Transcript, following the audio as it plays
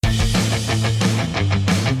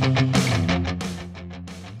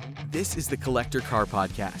This is the Collector Car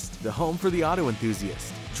Podcast, the home for the auto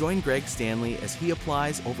enthusiast. Join Greg Stanley as he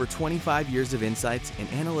applies over 25 years of insights and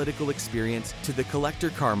analytical experience to the collector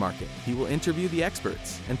car market. He will interview the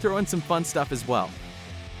experts and throw in some fun stuff as well.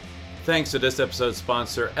 Thanks to this episode's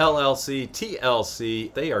sponsor, LLC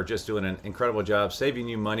TLC. They are just doing an incredible job saving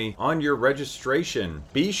you money on your registration.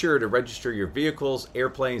 Be sure to register your vehicles,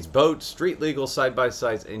 airplanes, boats, street legal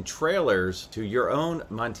side-by-sides, and trailers to your own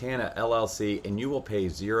Montana LLC, and you will pay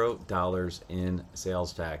 $0 in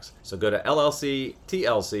sales tax. So go to llctlc.com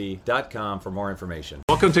for more information.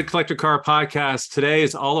 Welcome to Collector Car Podcast. Today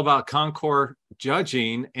is all about Concours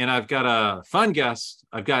Judging, and I've got a fun guest.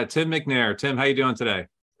 I've got Tim McNair. Tim, how you doing today?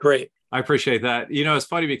 Great. I appreciate that. You know, it's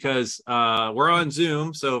funny because we're on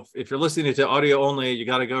Zoom. So if you're listening to audio only, you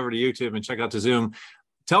got to go over to YouTube and check out the Zoom.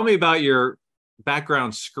 Tell me about your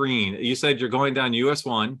background screen. You said you're going down US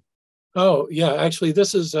 1. Oh, yeah. Actually,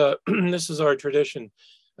 this is this is our tradition.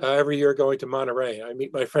 Every year going to Monterey. I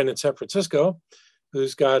meet my friend in San Francisco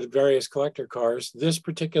who's got various collector cars. This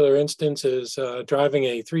particular instance is driving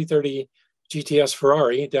a 330 GTS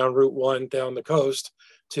Ferrari down Route 1 down the coast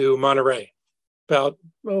to Monterey, about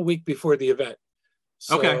a week before the event.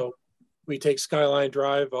 So we take Skyline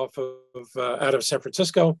Drive off of out of San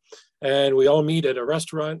Francisco, and we all meet at a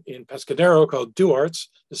restaurant in Pescadero called Duart's.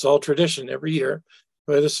 It's all tradition every year,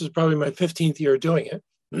 but this is probably my 15th year doing it.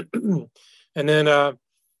 And then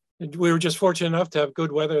we were just fortunate enough to have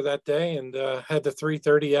good weather that day and had the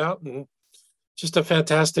 330 out, and just a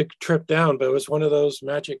fantastic trip down. But it was one of those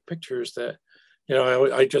magic pictures that, you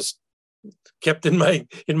know, I just kept in my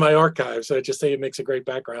archives. So I just think it makes a great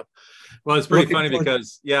background. Well, it's pretty funny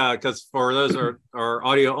because for those who are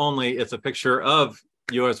audio only, it's a picture of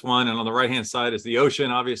US 1, and on the right hand side is the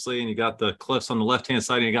ocean, obviously, and you got the cliffs on the left hand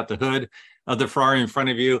side, and you got the hood of the Ferrari in front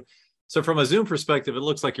of you. So from a Zoom perspective, it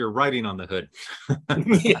looks like you're writing on the hood.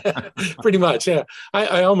 Yeah, pretty much. Yeah,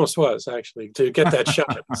 I almost was actually to get that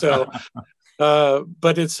shot. So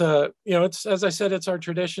but it's it's, as I said, it's our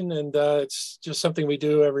tradition, and it's just something we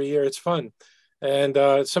do every year. It's fun, and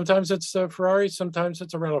sometimes it's a Ferrari, sometimes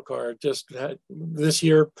it's a rental car. Just that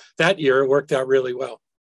year it worked out really well.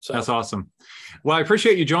 So that's awesome. Well, I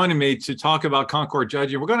appreciate you joining me to talk about Concours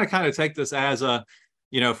Judging. We're going to kind of take this as a,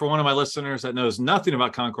 for one of my listeners that knows nothing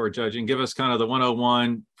about Concours Judging, give us kind of the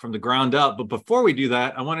 101 from the ground up. But before we do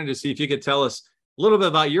that, I wanted to see if you could tell us a little bit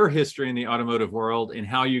about your history in the automotive world and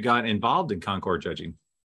how you got involved in Concours Judging.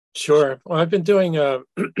 Sure. Well, I've been doing,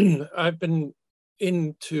 I've been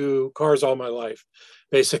into cars all my life.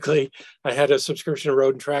 Basically, I had a subscription to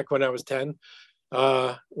Road and Track when I was 10.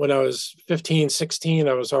 When I was 15, 16,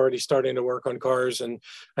 I was already starting to work on cars, and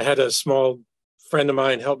I had a small friend of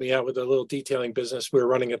mine help me out with a little detailing business we were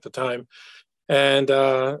running at the time. And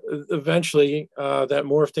eventually that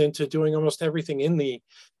morphed into doing almost everything in the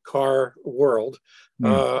car world.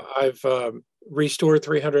 I've restored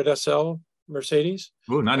 300 SL Mercedes.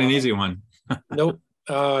 Oh, not an easy one. Nope.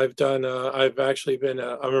 I've actually been,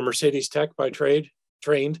 I'm a Mercedes tech by trade,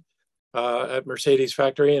 trained at Mercedes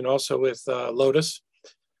factory, and also with Lotus.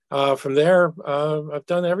 From there, I've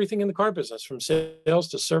done everything in the car business, from sales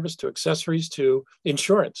to service to accessories to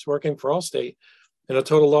insurance, working for Allstate in a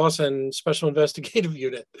total loss and special investigative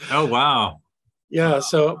unit. Oh, wow. Yeah.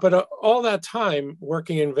 So, but all that time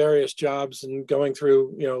working in various jobs and going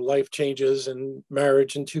through, life changes and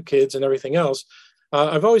marriage and 2 kids and everything else,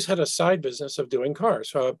 I've always had a side business of doing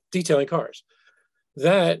cars, detailing cars.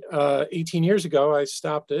 That 18 years ago, I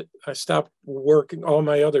stopped it. I stopped working all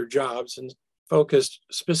my other jobs and focused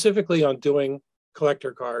specifically on doing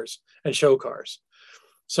collector cars and show cars.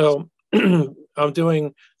 So so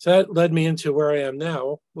that led me into where I am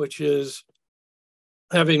now, which is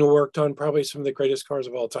having worked on probably some of the greatest cars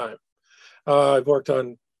of all time. I've worked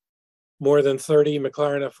on more than 30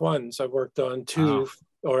 McLaren F1s. I've worked on 3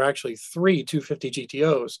 250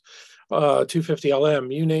 GTOs, 250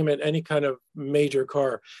 LM, you name it, any kind of major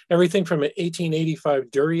car. Everything from an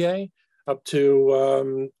 1885 Duryea up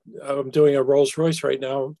to, I'm doing a Rolls Royce right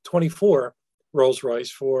now, 24 Rolls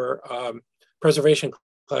Royce for preservation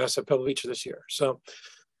class at Pebble Beach this year. So,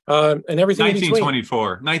 and everything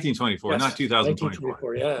 1924, yes, not 2024.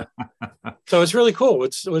 1924, yeah. So it's really cool.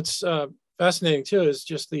 What's fascinating too is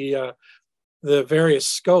just the various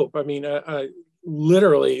scope. I mean,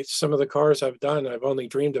 literally some of the cars I've done, I've only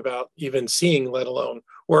dreamed about even seeing, let alone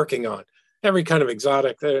working on. Every kind of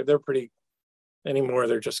exotic. They're pretty anymore.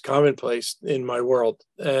 They're just commonplace in my world,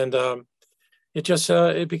 and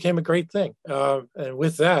it became a great thing. And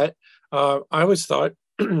with that, I always thought,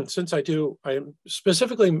 since I'm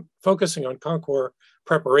specifically focusing on Concours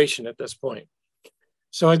preparation at this point.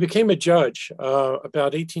 So I became a judge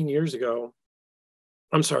about 18 years ago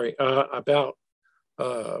I'm sorry, about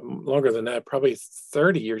longer than that, probably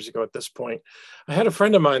 30 years ago at this point. I had a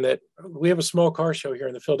friend of mine that we have a small car show here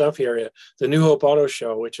in the Philadelphia area, the New Hope Auto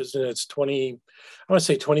Show, which is in its I want to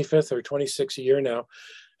say 25th or 26th a year now.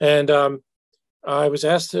 And I was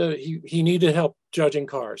asked he needed help judging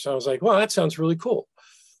cars. I was like, well, that sounds really cool.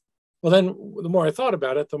 Well, then the more I thought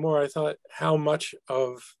about it, the more I thought how much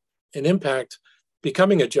of an impact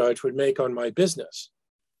becoming a judge would make on my business,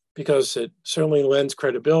 because it certainly lends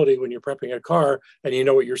credibility when you're prepping a car and you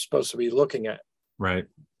know what you're supposed to be looking at. Right.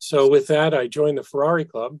 So with that, I joined the Ferrari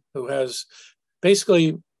Club, who has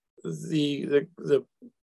basically the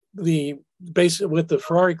base with the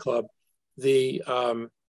Ferrari Club,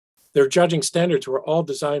 their judging standards were all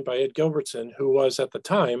designed by Ed Gilbertson, who was at the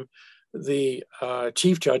time the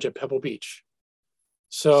chief judge at Pebble Beach.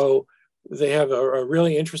 So they have a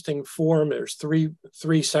really interesting form. There's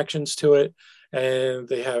three sections to it, and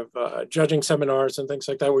they have judging seminars and things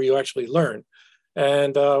like that where you actually learn.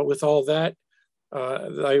 And with all that,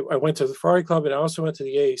 I went to the Ferrari Club, and I also went to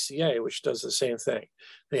the AACA, which does the same thing.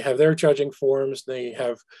 They have their judging forums. They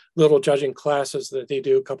have little judging classes that they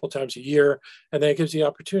do a couple times a year, and then it gives you the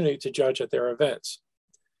opportunity to judge at their events.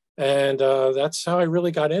 And that's how I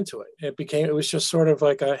really got into it. It was just sort of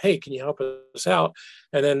like, hey, can you help us out?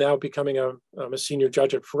 And then now becoming I'm a senior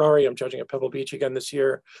judge at Ferrari. I'm judging at Pebble Beach again this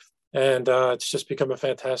year. And it's just become a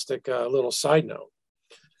fantastic little side note.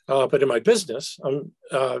 But in my business, I'm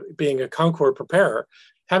being a Concours preparer,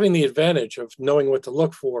 having the advantage of knowing what to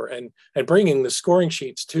look for and bringing the scoring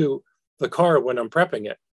sheets to the car when I'm prepping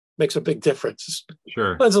it makes a big difference.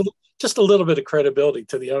 Sure. Just a little bit of credibility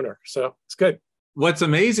to the owner. So it's good. What's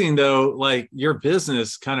amazing though, like your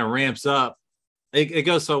business kind of ramps up. It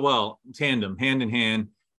goes so well, tandem, hand in hand,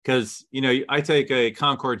 because, I take a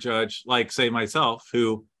Concours judge, like say myself,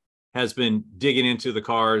 who has been digging into the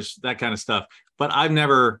cars, that kind of stuff. But I've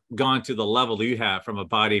never gone to the level you have from a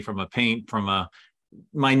body, from a paint, from a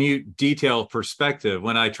minute detail perspective.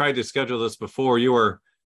 When I tried to schedule this before, you were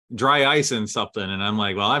dry icing something. And I'm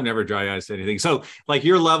like, well, I've never dry iced anything. So like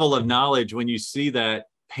your level of knowledge, when you see that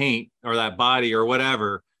paint or that body or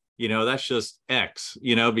whatever, that's just X,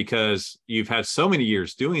 because you've had so many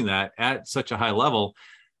years doing that at such a high level.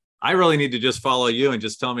 I really need to just follow you and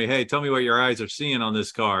just tell me, hey, tell me what your eyes are seeing on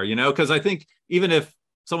this car, because I think even if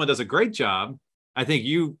someone does a great job, I think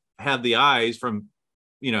you have the eyes from,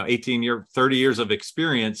 30 years of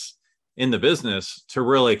experience in the business to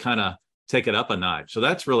really kind of take it up a notch. So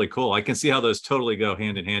that's really cool. I can see how those totally go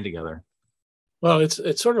hand in hand together. Well,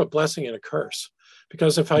 it's sort of a blessing and a curse,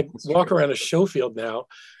 because if I walk around a show field now,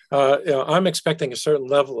 I'm expecting a certain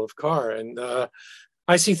level of car, and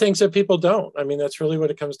I see things that people don't. I mean, that's really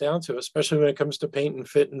what it comes down to, especially when it comes to paint and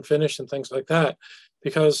fit and finish and things like that,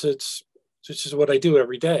 because it's just what I do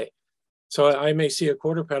every day. So I may see a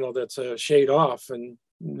quarter panel that's a shade off, and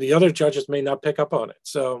the other judges may not pick up on it.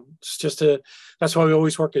 So it's that's why we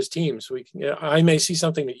always work as teams. I may see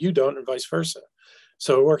something that you don't, and vice versa.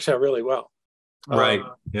 So it works out really well. Right.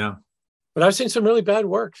 Yeah. But I've seen some really bad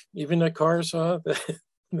work, even at cars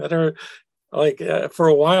that are like for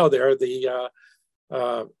a while there, the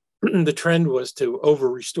trend was to over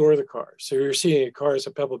restore the cars. So you're seeing cars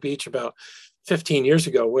at Pebble Beach about 15 years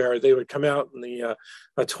ago where they would come out in the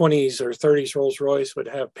 20s or 30s Rolls Royce would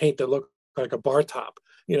have paint that looked like a bar top,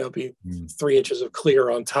 be 3 inches of clear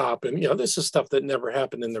on top. And, this is stuff that never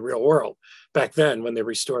happened in the real world back then when they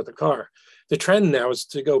restored the car. The trend now is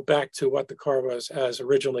to go back to what the car was as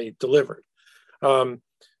originally delivered.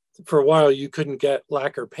 For a while, you couldn't get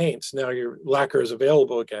lacquer paints. Now your lacquer is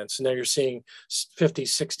available again. So now you're seeing 50s,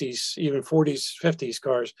 60s, even 40s, 50s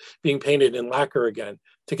cars being painted in lacquer again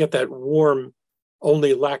to get that warm,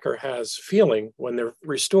 only lacquer has feeling when they're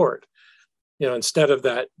restored. Instead of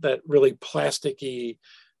that really plasticky,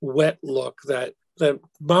 wet look that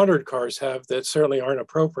modern cars have that certainly aren't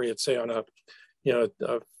appropriate, say on a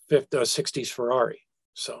 60s Ferrari.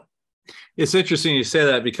 So it's interesting you say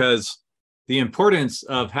that, because the importance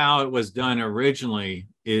of how it was done originally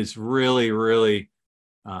is really, really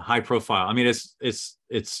high profile. I mean,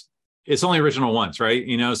 it's only original once, right?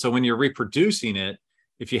 So when you're reproducing it,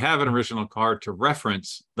 if you have an original car to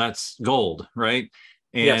reference, that's gold, right?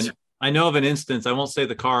 And yes. I know of an instance, I won't say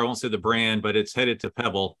the car, I won't say the brand, but it's headed to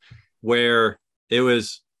Pebble, where it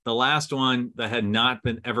was the last one that had not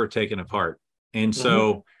been ever taken apart. And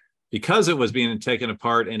so because it was being taken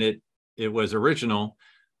apart and it was original,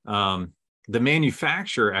 the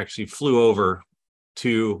manufacturer actually flew over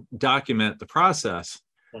to document the process.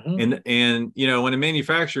 And when a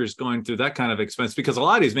manufacturer is going through that kind of expense, because a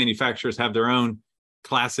lot of these manufacturers have their own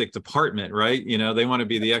classic department, right? They want to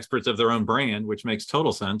be the experts of their own brand, which makes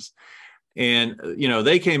total sense. And,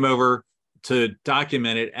 they came over to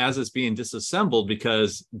document it as it's being disassembled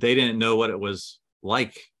because they didn't know what it was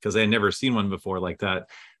like, because they had never seen one before like that.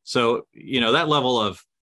 So, that level of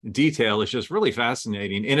detail is just really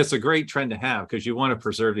fascinating. And it's a great trend to have, because you want to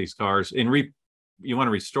preserve these cars and you want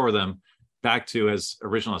to restore them back to as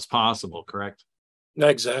original as possible, correct?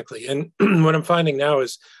 Exactly. And what I'm finding now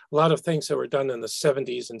is a lot of things that were done in the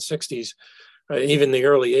 70s and 60s, even the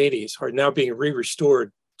early 80s, are now being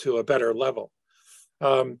restored to a better level.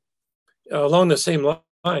 Along the same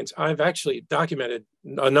lines, I've actually documented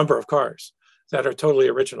a number of cars that are totally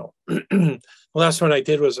original. The last one I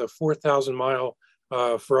did was a 4,000 mile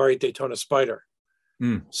Ferrari Daytona Spider.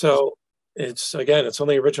 So it's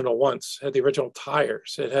only original once. It had the original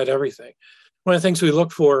tires. It had everything. One of the things we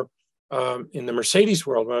look for in the Mercedes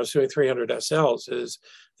world when I was doing 300 SLs is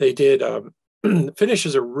they did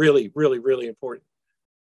finishes are really, really, really important.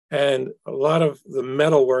 And a lot of the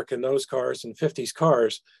metal work in those cars and 50s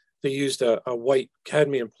cars, they used a white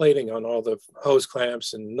cadmium plating on all the hose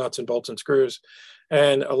clamps and nuts and bolts and screws.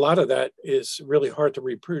 And a lot of that is really hard to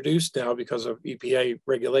reproduce now because of EPA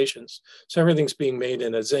regulations. So everything's being made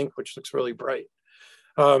in a zinc, which looks really bright.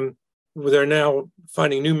 They're now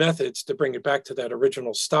finding new methods to bring it back to that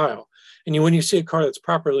original style. And when you see a car that's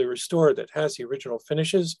properly restored, that has the original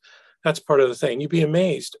finishes, that's part of the thing. You'd be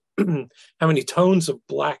amazed how many tones of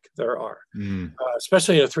black there are,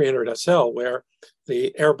 especially in a 300 SL, where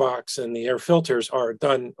the air box and the air filters are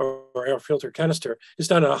done, or air filter canister is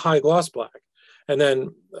done in a high gloss black. And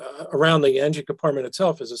then around the engine compartment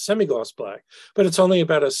itself is a semi-gloss black, but it's only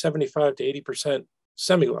about a 75 to 80%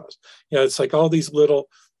 semi-gloss. It's like all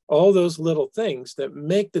those little things that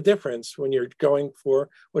make the difference when you're going for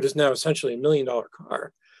what is now essentially $1 million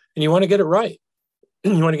car. And you want to get it right.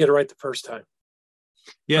 You want to get it right the first time.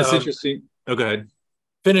 Yeah, it's interesting. Oh, go ahead.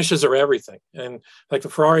 Finishes are everything. And like the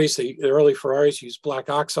Ferraris, the early Ferraris use black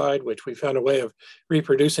oxide, which we found a way of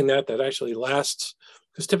reproducing that actually lasts.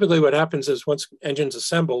 Because typically what happens is once engine's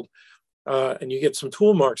assembled and you get some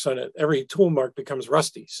tool marks on it, every tool mark becomes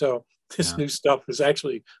rusty. So this new stuff is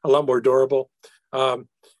actually a lot more durable.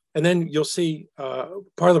 And then you'll see part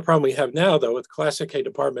of the problem we have now, though, with Classic A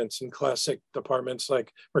departments and classic departments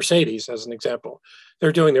like Mercedes, as an example,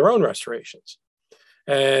 they're doing their own restorations.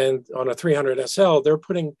 And on a 300 SL, they're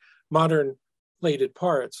putting modern plated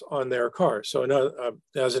parts on their cars. So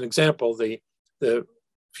as an example, the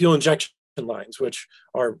fuel injection lines, which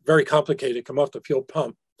are very complicated, come off the fuel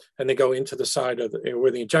pump and they go into the side of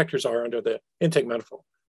where the injectors are under the intake manifold.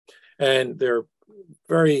 And they're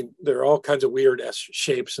all kinds of weird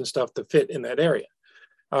shapes and stuff to fit in that area.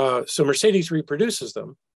 So Mercedes reproduces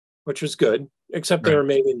them, which is good, except they were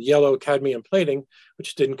made in yellow cadmium plating,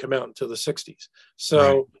 which didn't come out until the 60s.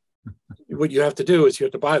 So what you have to do is you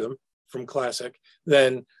have to buy them from Classic,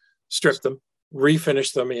 then strip them,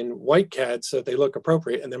 refinish them in white CAD so that they look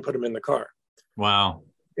appropriate, and then put them in the car. Wow.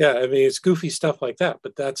 Yeah, I mean, it's goofy stuff like that,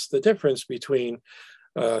 but that's the difference between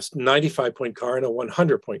a 95-point car and a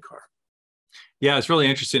 100-point car. Yeah, it's really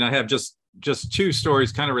interesting. I have just two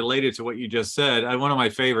stories kind of related to what you just said. One of my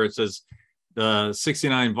favorites is the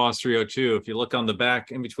 69 Voss 302. If you look on the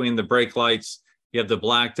back in between the brake lights, you have the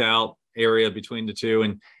blacked out area between the two.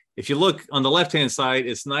 And if you look on the left-hand side,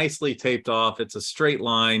 it's nicely taped off. It's a straight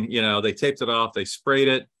line. They taped it off. They sprayed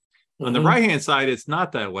it. On the right-hand side, it's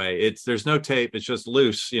not that way. There's no tape. It's just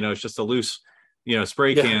loose. It's just a loose,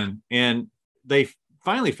 spray can. And they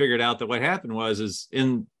finally figured out that what happened is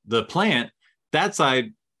in the plant, that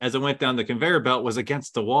side, as it went down the conveyor belt, was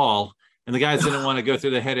against the wall. And the guys didn't want to go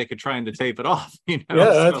through the headache of trying to tape it off. Yeah,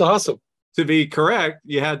 that's awesome. To be correct,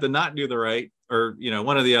 you had to not do the right, or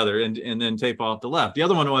one or the other, and then tape off the left. The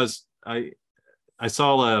other one was I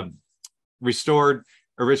saw a restored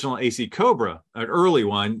original AC Cobra, an early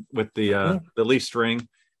one with the leaf string,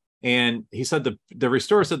 and he said the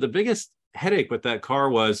restorer said the biggest headache with that car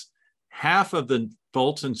was half of the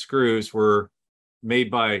bolts and screws were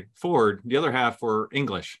made by Ford, the other half were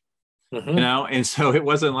English. And so it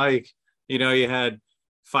wasn't like you had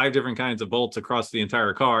 5 different kinds of bolts across the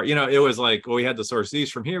entire car. It was like, well, we had to source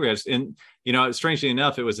these from here. And, strangely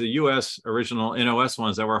enough, it was the US original NOS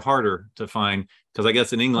ones that were harder to find, because I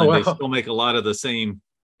guess in England, they still make a lot of the same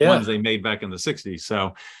ones they made back in the 60s.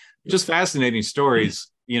 So just fascinating stories,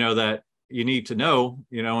 that you need to know,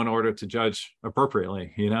 in order to judge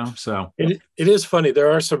appropriately, so. It is funny.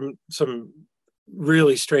 There are some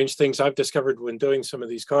really strange things I've discovered when doing some of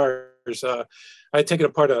these cars. I'd taken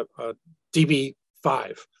apart a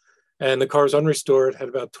DB5, and the car was unrestored, had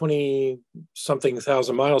about 20-something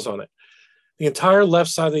thousand miles on it. The entire left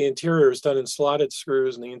side of the interior was done in slotted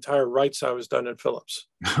screws, and the entire right side was done in Phillips.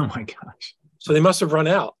 Oh my gosh. So they must have run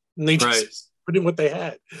out. and they just put in what they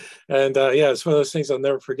had. And it's one of those things I'll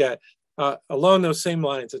never forget. Along those same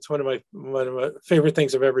lines, it's one of my favorite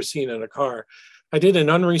things I've ever seen in a car. I did an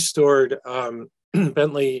unrestored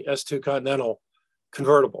Bentley S2 Continental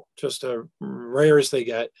convertible, just as rare as they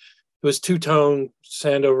get. It was two-tone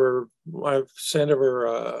sable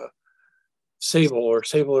or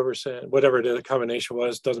sable over sand, whatever the combination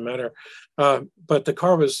was, doesn't matter. But the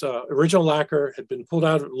car was original lacquer, had been pulled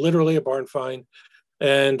out, literally a barn find.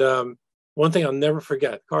 And one thing I'll never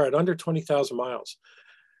forget, the car had under 20,000 miles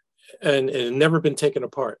and it had never been taken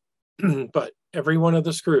apart. But every one of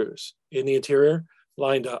the screws in the interior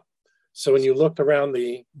lined up. So when you looked around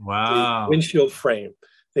the windshield frame,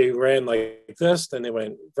 they ran like this, then they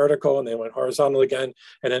went vertical, and they went horizontal again.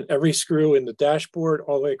 And then every screw in the dashboard,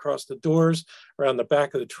 all the way across the doors, around the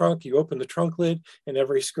back of the trunk, you open the trunk lid, and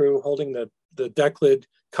every screw holding the deck lid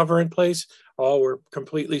cover in place, all were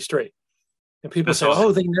completely straight. And people say, awesome.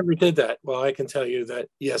 Oh, they never did that. Well, I can tell you that,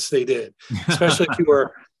 yes, they did. Especially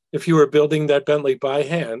if you were building that Bentley by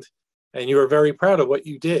hand, and you were very proud of what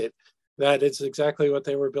you did, that is exactly what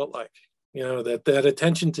they were built like. You know, that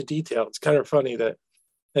attention to detail. It's kind of funny that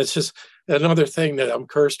it's just another thing that I'm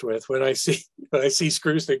cursed with when I see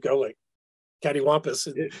screws that go like cattywampus.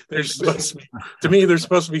 And they're supposed to be, to me, they're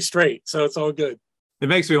supposed to be straight. So it's all good. It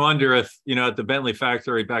makes me wonder if, at the Bentley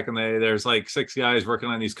factory back in the day, there's like 6 guys working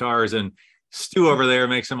on these cars, and Stu over there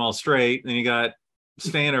makes them all straight. And you got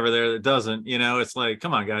Stan over there that doesn't, it's like,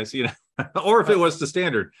 come on, guys, or if it was the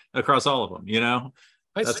standard across all of them,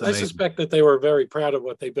 I suspect that they were very proud of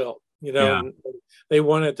what they built, and they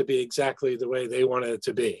wanted it to be exactly the way they wanted it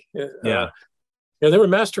to be. They were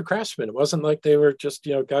master craftsmen. It wasn't like they were just,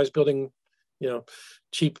 guys building,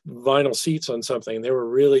 cheap vinyl seats on something. They were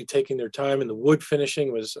really taking their time, and the wood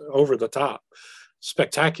finishing was over the top.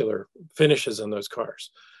 Spectacular finishes on those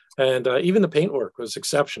cars. And even the paintwork was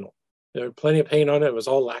exceptional. There was plenty of paint on it. It was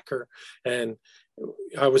all lacquer, and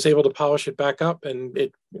I was able to polish it back up, and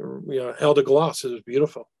it held a gloss. It was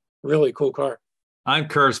beautiful. Really cool car. I'm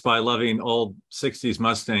cursed by loving old 60s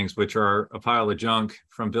Mustangs, which are a pile of junk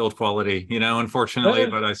from build quality, unfortunately,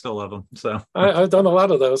 but I still love them. So I've done a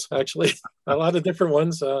lot of those, actually. A lot of different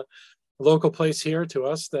ones. A local place here to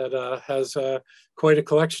us that has quite a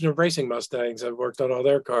collection of racing Mustangs. I've worked on all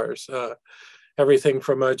their cars, everything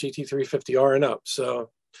from a GT350R and up.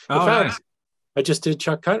 So in fact, nice. I just did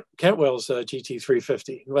Chuck Cantwell's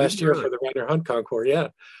GT350 last year for the Ryder Hunt Concours. Yeah,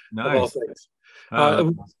 nice. Of all things.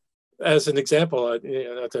 As an example,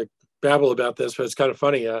 not to babble about this, but it's kind of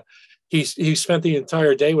funny. He spent the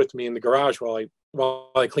entire day with me in the garage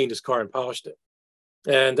while I cleaned his car and polished it.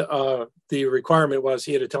 And the requirement was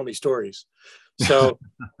he had to tell me stories. So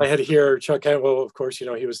I had to hear Chuck Cantwell. Of course, he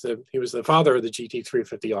was the father of the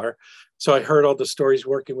GT350R. So I heard all the stories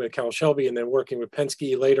working with Cal Shelby and then working with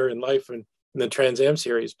Penske later in life and in the Trans Am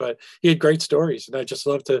series. But he had great stories, and I just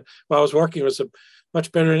loved to. While I was working, it was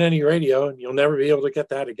much better than any radio, and you'll never be able to get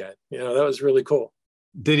that again. That was really cool.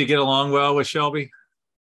 Did he get along well with Shelby?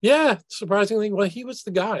 Yeah, surprisingly. Well, he was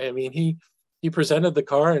the guy. I mean, he presented the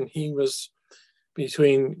car, and he was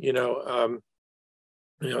between the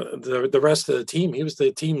rest of the team. He was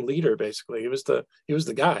the team leader, basically. He was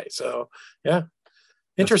the guy. So yeah.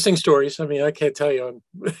 Interesting stories. I mean, I can't tell you.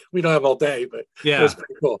 We don't have all day, but yeah, it was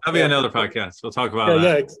pretty cool. That'll be another podcast. We'll talk about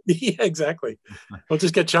that. Yeah, exactly. We'll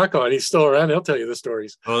just get Chuck on. He's still around. He'll tell you the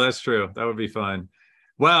stories. Oh, that's true. That would be fun.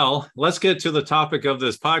 Well, let's get to the topic of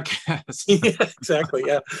this podcast. Yeah, exactly.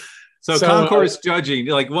 Yeah. So Concours Judging,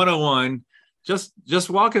 like 101. Just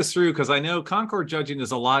walk us through, because I know Concours Judging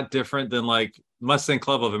is a lot different than like Mustang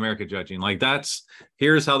Club of America Judging. Like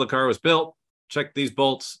here's how the car was built. Check these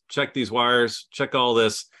bolts, check these wires, check all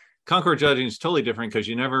this. Concours Judging is totally different because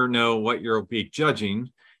you never know what you'll be judging.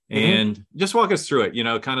 Mm-hmm. And just walk us through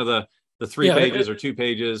it, kind of the 3 pages or 2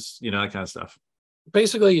 pages, that kind of stuff.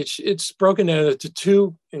 Basically, it's broken down into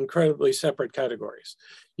 2 incredibly separate categories.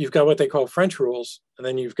 You've got what they call French rules, and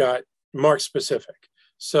then you've got mark specific.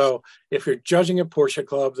 So if you're judging a Porsche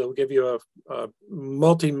club, they'll give you a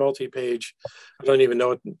multi-page, I don't even know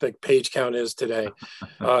what the page count is today,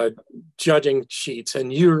 judging sheets.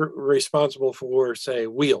 And you're responsible for, say,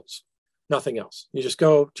 wheels, nothing else. You just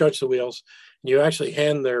go judge the wheels, and you actually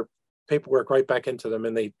hand their paperwork right back into them,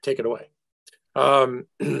 and they take it away.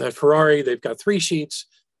 At Ferrari, they've got 3 sheets.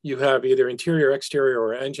 You have either interior, exterior,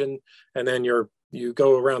 or engine, and then you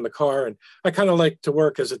go around the car. And I kind of like to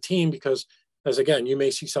work as a team because, as again, you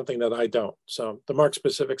may see something that I don't. So the mark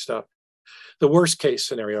specific stuff. The worst case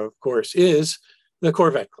scenario, of course, is the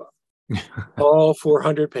Corvette Club. All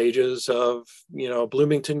 400 pages of,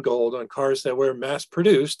 Bloomington gold on cars that were mass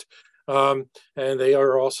produced And they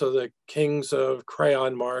are also the kings of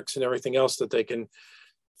crayon marks and everything else that they can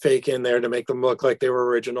fake in there to make them look like they were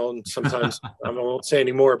original. And sometimes I won't say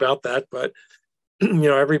any more about that, but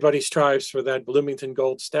everybody strives for that Bloomington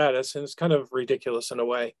Gold status, and it's kind of ridiculous in a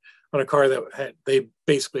way on a car that they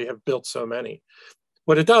basically have built so many.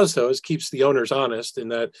 What it does, though, is keeps the owners honest in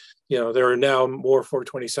that, there are now more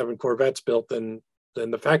 427 Corvettes built than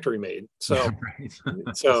the factory made. So,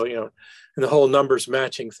 and the whole numbers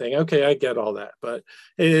matching thing. Okay, I get all that, but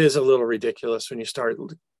it is a little ridiculous when you start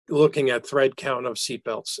looking at thread count of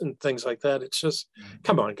seatbelts and things like that. It's just,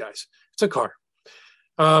 come on, guys, it's a car.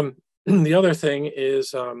 The other thing is,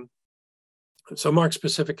 so Mark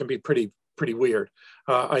specific can be pretty weird.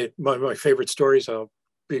 My favorite stories, I'll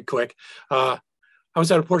be quick. I was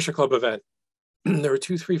at a Porsche Club event. There were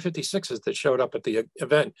two 356s that showed up at the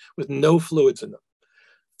event with no fluids in them.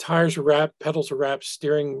 Tires were wrapped, pedals were wrapped,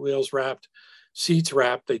 steering wheels wrapped, seats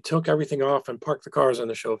wrapped. They took everything off and parked the cars on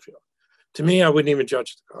the show field. To me, I wouldn't even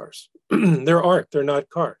judge the cars. They're art, they're not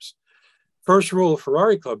cars. First rule of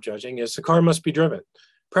Ferrari Club judging is the car must be driven,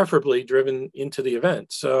 preferably driven into the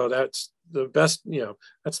event. So that's the best,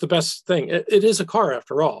 that's the best thing. It is a car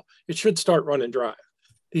after all. It should start, run, and drive.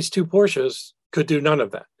 These two Porsches could do none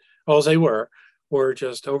of that. All they were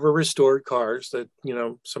just over-restored cars that,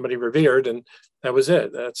 somebody revered, and that was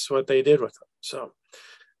it. That's what they did with them. So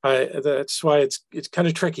that's why it's kind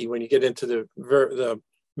of tricky when you get into the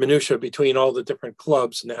minutia between all the different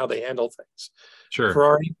clubs and how they handle things. Sure.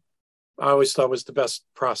 Ferrari, I always thought was the best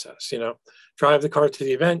process. Drive the car to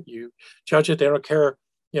the event, you judge it. They don't care,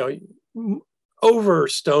 over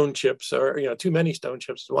stone chips or, too many stone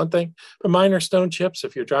chips is one thing, but minor stone chips,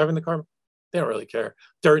 if you're driving the car, they don't really care.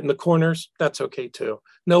 Dirt in the corners, that's okay too.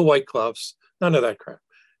 No white gloves, none of that crap.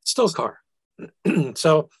 It's still a car.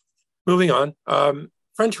 So moving on,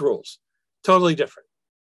 French rules, totally different.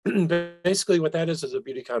 Basically what that is a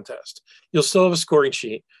beauty contest. You'll still have a scoring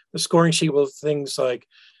sheet. The scoring sheet will have things like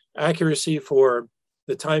accuracy for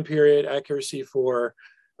the time period, accuracy for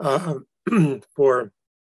for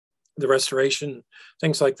the restoration,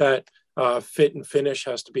 things like that. Fit and finish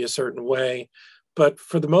has to be a certain way. But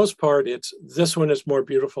for the most part, it's this one is more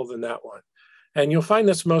beautiful than that one. And you'll find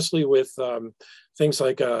this mostly with things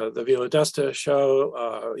like the Villa d'Este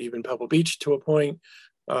show, even Pebble Beach to a point,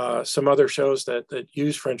 some other shows that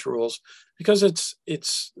use French rules, because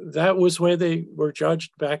that was where they were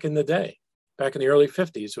judged back in the day, back in the early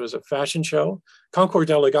 50s. It was a fashion show. Concours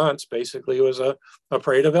d'Elegance basically was a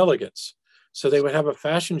parade of elegance. So they would have a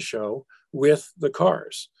fashion show with the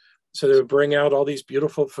cars. So they would bring out all these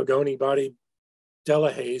beautiful Fagoni body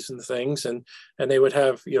Delahaye's and things, and they would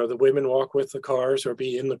have the women walk with the cars or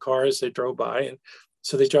be in the car as they drove by, and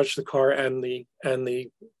so they judged the car and the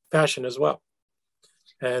fashion as well.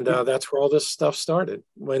 And that's where all this stuff started.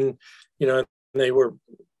 When they were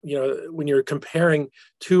when you're comparing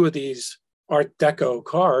two of these Art Deco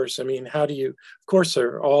cars, I mean, how do you? Of course,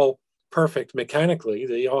 they're all perfect mechanically.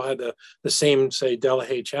 They all had the same, say,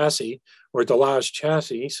 Delahaye chassis or Delage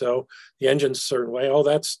chassis, so the engine's a certain way. All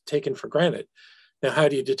that's taken for granted. Now, how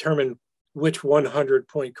do you determine which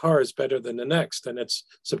 100-point car is better than the next? And it's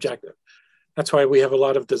subjective. That's why we have a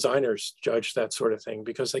lot of designers judge that sort of thing,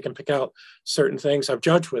 because they can pick out certain things. I've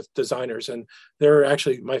judged with designers, and they're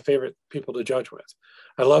actually my favorite people to judge with.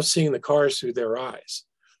 I love seeing the cars through their eyes.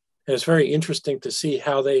 And it's very interesting to see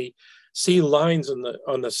how they see lines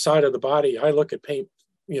on the side of the body. I look at paint,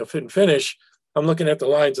 fit and finish. I'm looking at the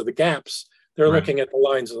lines of the gaps. They're right. Looking at the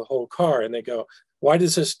lines of the whole car, and they go, why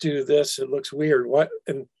does this do this? It looks weird. What?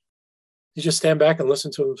 And you just stand back and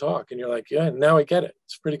listen to them talk, and you're like, yeah, now I get it.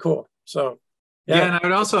 It's pretty cool. So, yeah. And I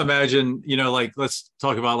would also imagine, like, let's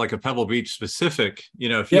talk about like a Pebble Beach specific,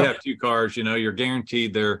 if you have two cars, you're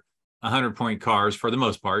guaranteed they're 100-point cars for the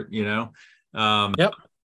most part, Yep.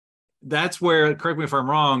 That's where, correct me if I'm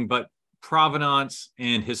wrong, but provenance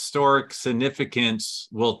and historic significance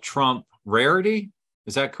will trump rarity.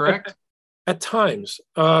 Is that correct? At times,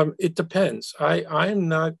 it depends. I'm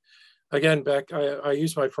not, again, I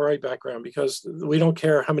use my Ferrari background because we don't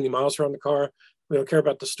care how many miles are on the car. We don't care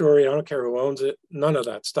about the story. I don't care who owns it. None of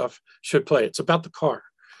that stuff should play. It's about the car.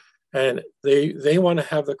 And they want to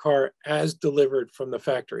have the car as delivered from the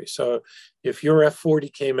factory. So if your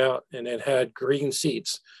F40 came out and it had green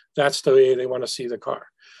seats, that's the way they want to see the car.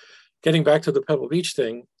 Getting back to the Pebble Beach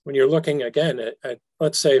thing, when you're looking again at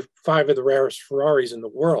let's say 5 of the rarest Ferraris in the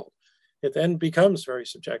world, it then becomes very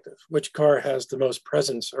subjective. Which car has the most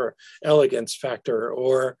presence or elegance factor?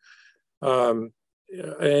 Or,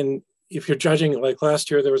 and if you're judging, like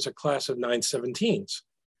last year, there was a class of 917s.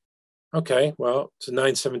 Okay, well, it's a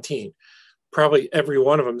 917. probably every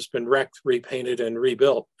one of them has been wrecked, repainted, and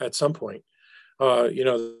rebuilt at some point.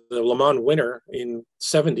 The Le Mans winner in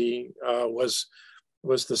 '70 was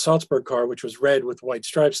the Salzburg car, which was red with white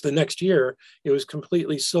stripes. The next year, it was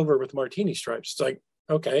completely silver with martini stripes. It's like,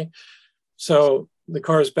 okay, so the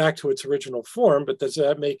car is back to its original form, but does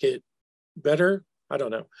that make it better? I don't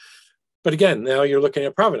know. But again, now you're looking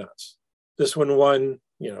at provenance. This one won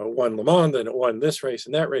Le Mans, then it won this race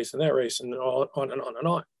and that race and that race, and all on and on and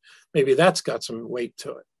on. Maybe that's got some weight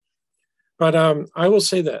to it. But I will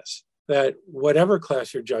say this, that whatever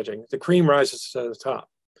class you're judging, the cream rises to the top.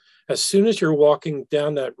 As soon as you're walking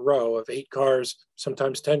down that row of 8 cars,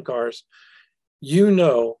 sometimes 10 cars, you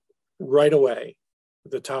know right away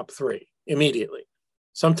the top 3 immediately.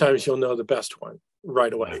 Sometimes you'll know the best one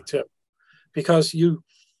right away too, because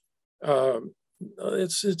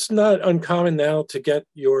it's not uncommon now to get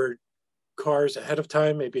your cars ahead of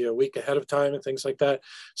time, maybe a week ahead of time and things like that,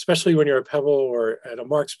 especially when you're at Pebble or at a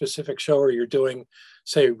marked specific show, or you're doing,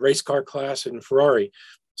 say, race car class in Ferrari.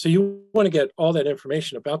 So you want to get all that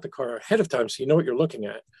information about the car ahead of time so you know what you're looking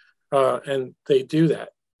at. And they do that.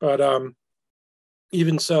 But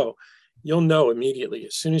even so, you'll know immediately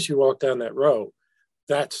as soon as you walk down that row,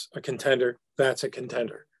 that's a contender, that's a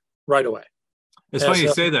contender right away. It's funny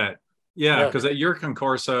you say that. Yeah, because at your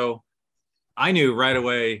Concorso, I knew right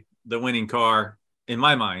away the winning car in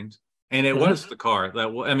my mind. And it was the car that,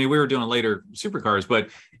 I mean, we were doing later supercars, but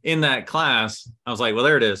in that class, I was like, well,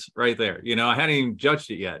 there it is right there. I hadn't even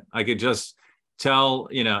judged it yet. I could just tell,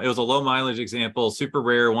 it was a low mileage example, super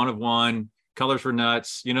rare, one of one, colors were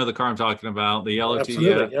nuts. The car I'm talking about, the yellow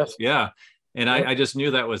TDF. Yes. Yeah. And I just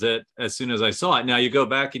knew that was it as soon as I saw it. Now you go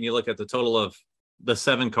back and you look at the total of the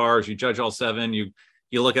 7 cars, you judge all 7, you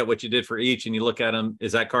look at what you did for each and you look at them.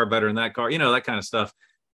 Is that car better than that car? that kind of stuff.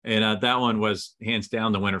 And that one was hands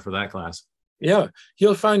down the winner for that class. Yeah,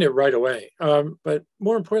 you'll find it right away. But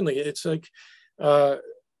more importantly, it's like,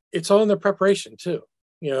 it's all in the preparation too.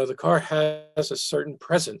 The car has a certain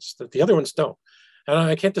presence that the other ones don't. And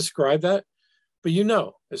I can't describe that, but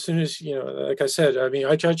as soon as, like I said, I mean,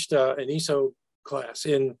 I judged an ESO class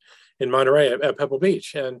in Monterey at Pebble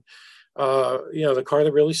Beach. And, the car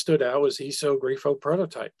that really stood out was ESO Grifo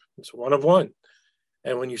prototype. It's one of one.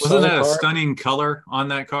 And when you saw the car, a stunning color on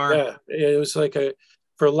that car? Yeah, it was like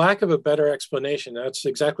for lack of a better explanation, that's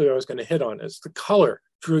exactly what I was going to hit on. It's the color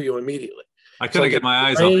drew you immediately. I couldn't get my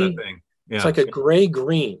eyes off that thing. Yeah. It's like a gray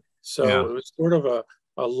green. So it was sort of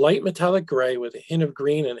a light metallic gray with a hint of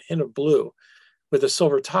green and a hint of blue with a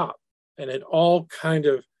silver top. And it all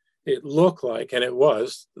it looked like, and it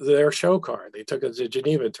was their show car. They took it to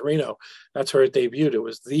Geneva, Torino. That's where it debuted. It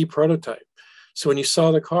was the prototype. So when you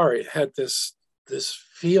saw the car, it had this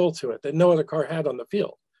feel to it that no other car had on the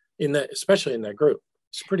field, especially in that group.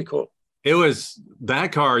 It's pretty cool. It was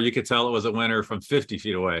that car, you could tell it was a winner from 50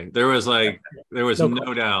 feet away. There was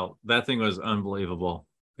no doubt. That thing was unbelievable.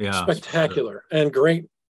 Yeah. Spectacular and great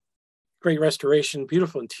restoration,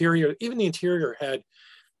 beautiful interior. Even the interior had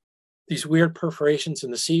these weird perforations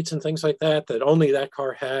in the seats and things like that only that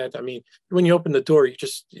car had. I mean, when you open the door,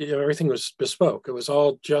 everything was bespoke. It was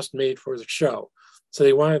all just made for the show. So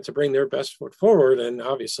they wanted to bring their best foot forward. And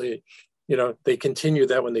obviously, they continued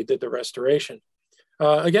that when they did the restoration.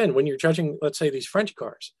 Again, when you're judging, let's say, these French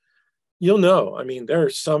cars, you'll know. I mean, there are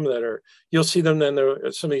some you'll see them then,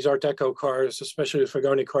 some of these Art Deco cars, especially the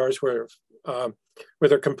Fagoni cars where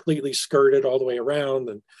they're completely skirted all the way around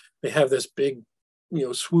and they have this big,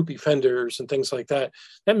 swoopy fenders and things like that.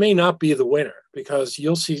 That may not be the winner because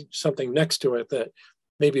you'll see something next to it that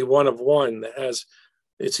maybe one of one that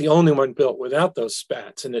it's the only one built without those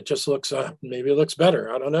spats, and it just looks maybe it looks better.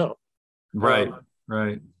 I don't know. Right.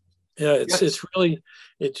 Right. Yeah,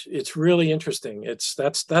 it's really interesting.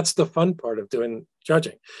 That's the fun part of doing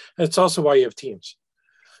judging. And it's also why you have teams.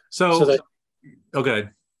 Okay.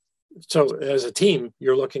 So as a team,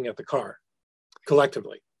 you're looking at the car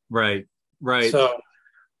collectively. Right. Right. So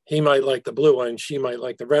he might like the blue one, she might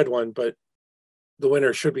like the red one, but the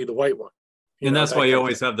winner should be the white one. And that's why you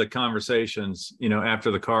always have the conversations, after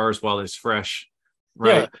the cars while it's fresh.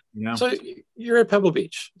 Right. Yeah. So you're at Pebble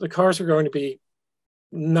Beach. The cars are going to be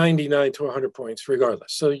 99 to 100 points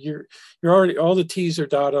regardless. So you're already, all the T's are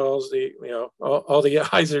dotted, all the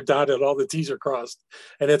I's are dotted, all the T's are crossed,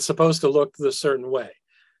 and it's supposed to look the certain way.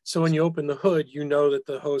 So when you open the hood, that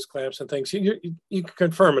the hose clamps and things, you can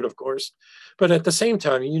confirm it, of course, but at the same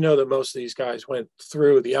time, that most of these guys went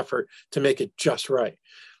through the effort to make it just right.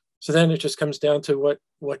 So then it just comes down to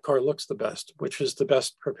what car looks the best, which is the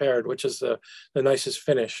best prepared, which is the nicest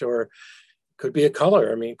finish, or could be a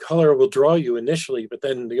color. I mean, color will draw you initially, but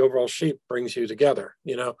then the overall shape brings you together.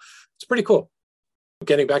 It's pretty cool.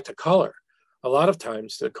 Getting back to color, a lot of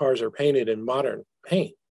times the cars are painted in modern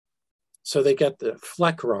paint. So they get the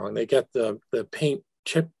fleck wrong. They get the paint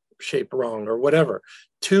chip shape wrong or whatever,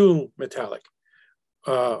 too metallic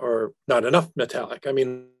or not enough metallic. I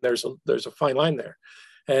mean, there's a fine line there.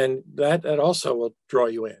 And that also will draw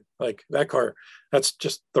you in. Like that car, that's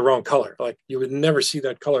just the wrong color. Like you would never see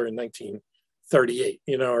that color in 1938,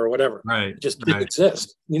 or whatever. Right. It just didn't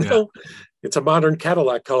exist. It's a modern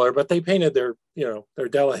Cadillac color, but they painted their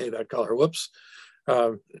Delahaye that color. Whoops.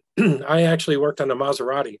 I actually worked on a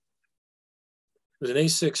Maserati. It was an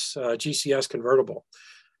A6 GCS convertible.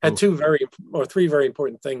 Had three very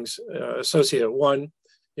important things associated. One,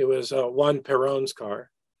 it was Juan Perón's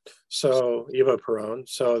car. So Eva Perón.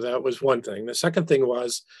 So that was one thing. The second thing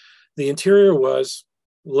was the interior was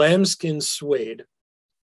lambskin suede.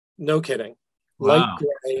 No kidding. Wow. Light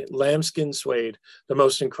gray lambskin suede. The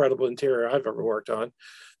most incredible interior I've ever worked on.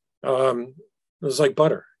 It was like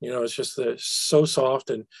butter. It's just so soft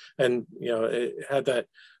and it had that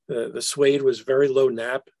the suede was very low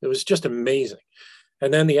nap. It was just amazing.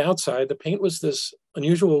 And then the outside, the paint was this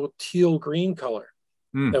unusual teal green color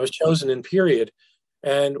that was chosen in period.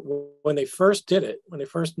 And when they first did it, when they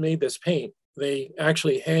first made this paint, they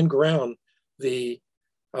actually hand ground the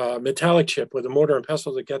metallic chip with a mortar and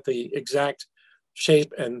pestle to get the exact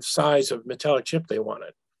shape and size of metallic chip they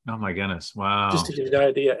wanted. Oh my goodness. Wow. Just to give you an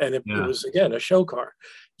idea. And it was, again, a show car.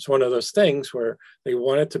 It's one of those things where they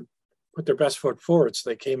wanted to put their best foot forward. So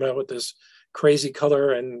they came out with this crazy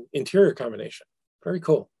color and interior combination. Very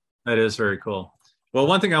cool. That is very cool. Well,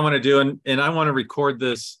 one thing I want to do, and I want to record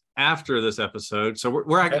this after this episode. So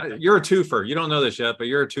you're a twofer. You don't know this yet, but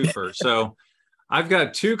you're a twofer. So I've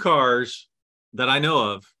got two cars that I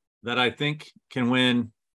know of that I think can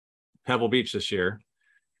win Pebble Beach this year.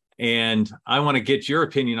 And I want to get your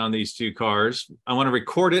opinion on these two cars. I want to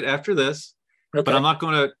record it after this, but I'm not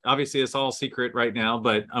going to, obviously it's all secret right now,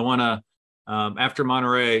 but I want to, after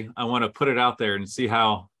Monterey, I want to put it out there and see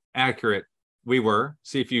how accurate we were,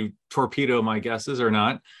 see if you torpedo my guesses or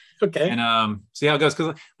not. Okay. And see how it goes.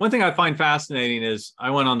 Because one thing I find fascinating is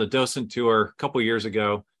I went on the docent tour a couple years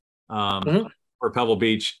ago for Pebble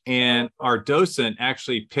Beach, and our docent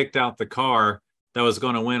actually picked out the car that was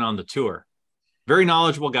going to win on the tour. Very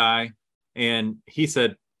knowledgeable guy. And he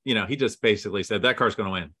said, he just basically said that car's going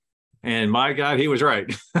to win. And my God, he was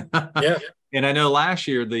right. Yeah. And I know last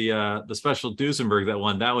year, the special Duesenberg that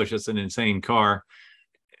won, that was just an insane car.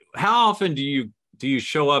 How often do you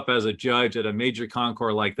show up as a judge at a major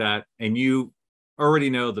concours like that, and you already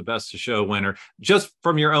know the best of show winner, just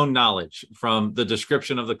from your own knowledge, from the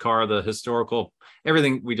description of the car, the historical,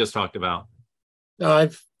 everything we just talked about? No,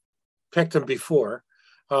 I've picked them before.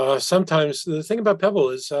 Sometimes the thing about Pebble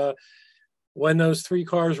is when those three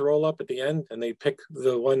cars roll up at the end and they pick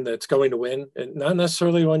the one that's going to win, and not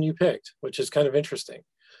necessarily the one you picked, which is kind of interesting.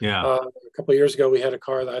 Yeah. A couple of years ago, we had a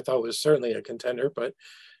car that I thought was certainly a contender, but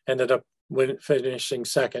ended up finishing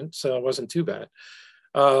second, so it wasn't too bad.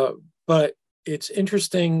 But it's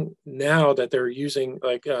interesting now that they're using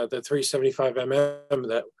like the 375mm,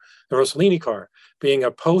 that the Rossellini car, being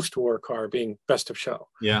a post-war car, being best of show.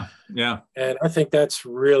 Yeah, yeah. And I think that's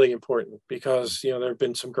really important because there have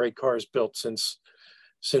been some great cars built since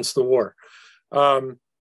the war.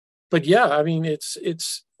 But yeah, I mean, it's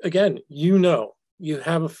again, you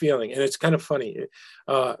have a feeling, and it's kind of funny.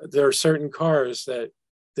 There are certain cars that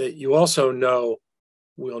you also know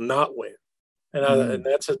will not win. And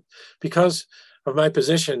that's because of my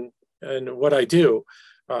position and what I do.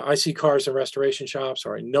 I see cars in restoration shops,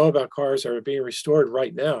 or I know about cars that are being restored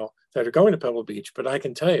right now that are going to Pebble Beach, but I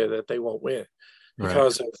can tell you that they won't win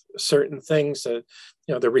because of certain things that,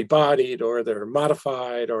 they're rebodied or they're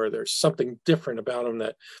modified or there's something different about them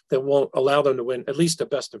that won't allow them to win at least a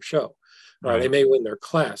best of show. They may win their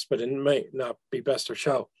class, but it may not be best of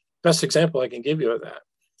show. Best example I can give you of that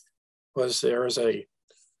was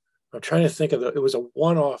I'm trying to think of it was a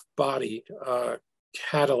one-off body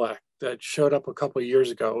Cadillac that showed up a couple of years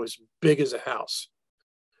ago. It was big as a house.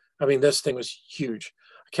 I mean, this thing was huge.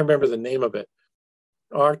 I can't remember the name of it.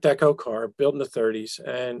 Art Deco car built in the 30s,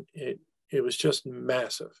 and it was just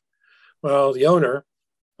massive. Well, the owner,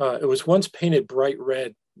 it was once painted bright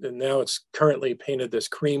red, and now it's currently painted this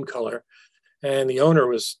cream color. And the owner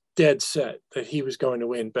was dead set that he was going to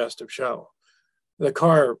win best of show. The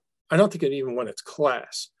car, I don't think it even won its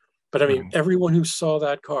class. But I mean, everyone who saw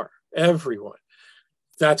that car, everyone,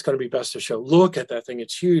 that's going to be best of show. Look at that thing.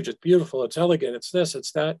 It's huge. It's beautiful. It's elegant. It's this,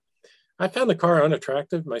 it's that. I found the car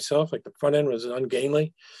unattractive myself. Like the front end was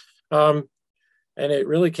ungainly. And it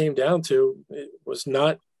really came down to, it was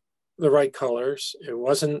not the right colors. It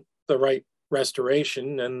wasn't the right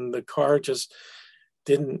restoration. And the car just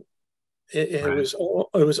didn't it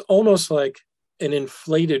was almost like an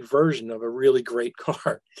inflated version of a really great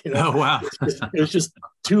car. Oh, wow. It was just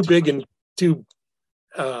too big and too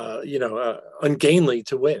ungainly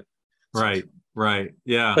to win. Right.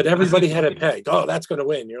 Yeah. But everybody had it pegged. Oh, that's going to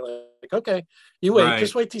win. You're like, okay, you wait.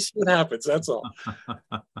 Just wait to see what happens. That's all.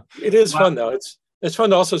 It is fun though. It's fun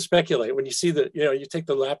to also speculate when you see you take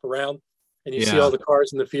the lap around and you see all the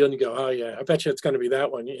cars in the field and you go, oh yeah, I bet you it's going to be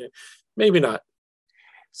that one. Yeah, maybe not.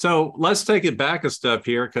 So let's take it back a step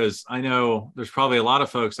here, because I know there's probably a lot of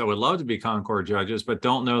folks that would love to be Concours judges, but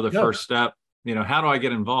don't know the first step. How do I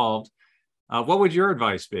get involved? What would your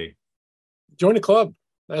advice be? Join a club.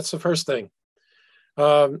 That's the first thing.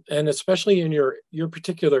 And especially in your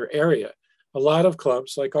particular area, a lot of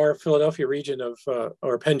clubs like our Philadelphia region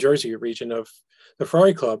or Penn Jersey region of the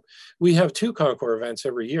Ferrari Club, we have 2 Concours events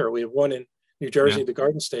every year. We have one in New Jersey, the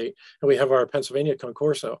Garden State, and we have our Pennsylvania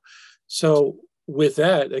Concorso. So with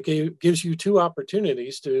that, it gives you 2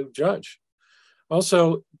 opportunities to judge.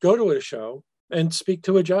 Also, go to a show and speak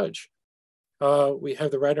to a judge. We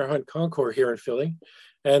have the Ryder Hunt Concours here in Philly,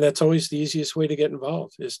 and that's always the easiest way to get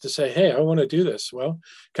involved, is to say, hey, I want to do this. Well,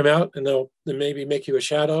 come out and they'll maybe make you a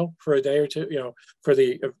shadow for a day or two, for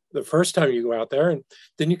the first time you go out there, and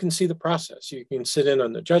then you can see the process. You can sit in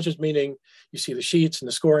on the judges meeting, you see the sheets and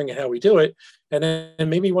the scoring and how we do it, and then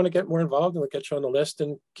maybe you want to get more involved, and we'll get you on the list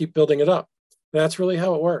and keep building it up. That's really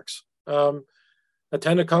how it works.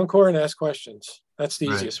 Attend a Concours and ask questions. That's the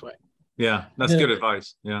easiest way. Yeah, that's good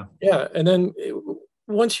advice. Yeah. Yeah, and then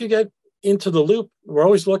once you get into the loop, we're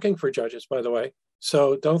always looking for judges, by the way.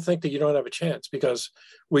 So don't think that you don't have a chance, because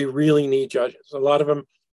we really need judges. A lot of them,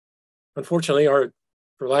 unfortunately, are,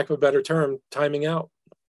 for lack of a better term, timing out.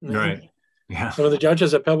 Right. Yeah. Some of the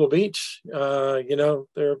judges at Pebble Beach, there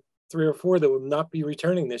are 3 or 4 that will not be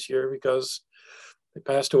returning this year because they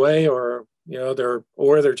passed away, or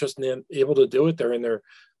they're just not able to do it. They're in their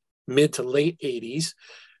mid to late 80s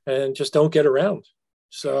and just don't get around.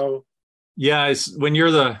 So yeah, it's when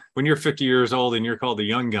you're 50 years old and you're called the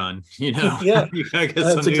young gun, Yeah, you gotta get that's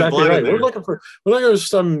some exactly new blood right. in there. We're looking for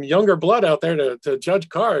some younger blood out there to judge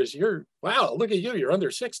cars. Wow, look at you. You're under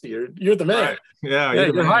 60. You're the man. Right. Yeah,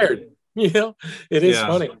 you're hired. It is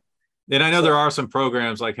funny. And I know there are some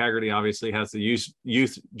programs, like Haggerty obviously has the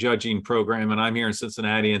youth judging program, and I'm here in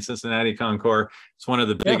Cincinnati, and Cincinnati Concours, it's one of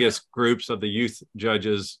the biggest groups of the youth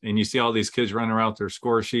judges, and you see all these kids running around with their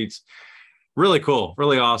score sheets. Really cool,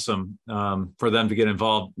 really awesome for them to get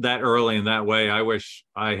involved that early in that way. I wish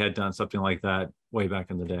I had done something like that way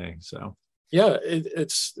back in the day. So yeah,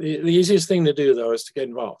 it's the easiest thing to do, though, is to get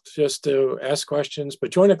involved, just to ask questions,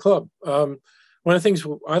 but join a club. One of the things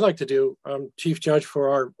I like to do, I'm chief judge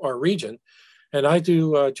for our region, and I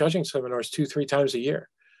do judging seminars 2-3 times a year.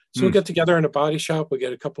 So we'll get together in a body shop, we'll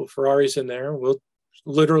get a couple of Ferraris in there, we'll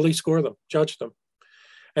literally score them, judge them.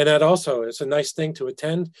 And that also is a nice thing to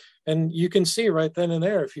attend. And you can see right then and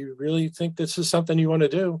there, if you really think this is something you want to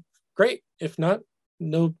do, great. If not,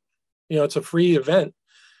 no, it's a free event,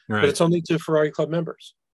 but it's only to Ferrari Club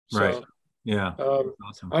members. So, right. Yeah.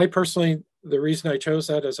 Awesome. I personally, the reason I chose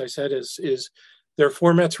that, as I said, is their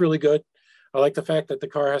format's really good. I like the fact that the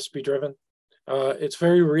car has to be driven. It's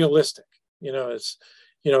very realistic. If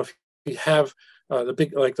you have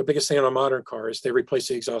the biggest thing on a modern car is they replace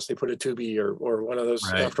the exhaust, they put a 2B or one of those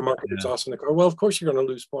aftermarket exhausts in the car. Well, of course you're going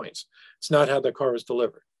to lose points. It's not how the car was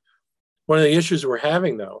delivered. One of the issues we're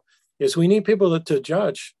having, though, is we need people to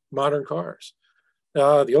judge modern cars.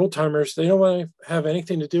 The old timers, they don't want to have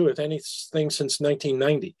anything to do with anything since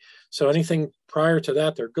 1990. So anything prior to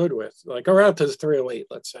that, they're good with, like around to the 308,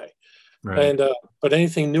 let's say. Right. And but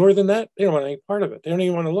anything newer than that, they don't want any part of it. They don't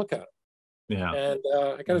even want to look at it. Yeah. And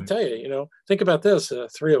I got to tell you, think about this: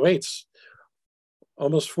 308's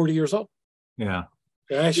almost 40 years old. Yeah.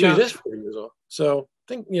 Actually, it is 40 years old. So I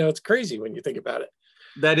think it's crazy when you think about it.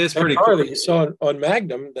 That is pretty car cool. That you saw on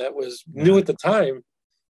Magnum that was new at the time,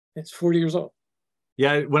 it's 40 years old.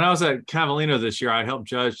 Yeah, when I was at Cavallino this year, I helped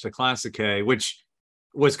judge the Classic K, which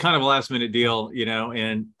was kind of a last minute deal,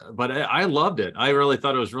 but I loved it. I really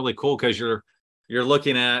thought it was really cool because you're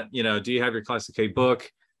looking at, do you have your Classic K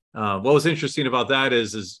book? What was interesting about that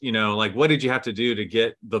is like, what did you have to do to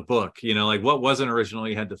get the book? Like what wasn't original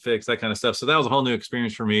you had to fix, that kind of stuff. So that was a whole new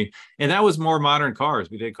experience for me. And that was more modern cars.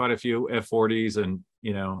 We did quite a few F40s and,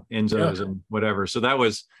 Enzos and whatever. So that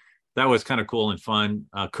was kind of cool and fun.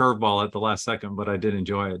 Curveball at the last second, but I did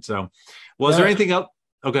enjoy it. So was there anything else?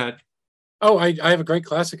 Oh, go ahead. Oh, I have a great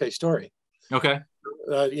Classic A story. Okay.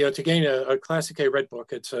 To gain a Classic A red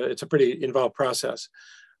book, it's a pretty involved process.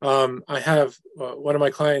 I have one of my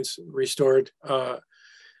clients restored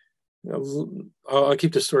I'll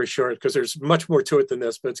keep the story short because there's much more to it than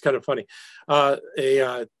this, but it's kind of funny.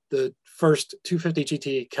 The first 250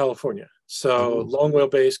 GT California. So long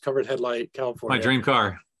wheelbase, covered headlight, California. My dream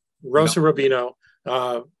car. Rosa Rubino.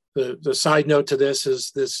 The side note to this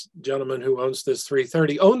is this gentleman who owns this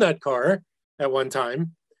 330 owned that car at one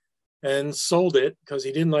time and sold it because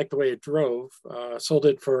he didn't like the way it drove. Sold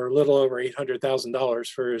it for a little over $800,000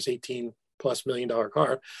 for his $18+ million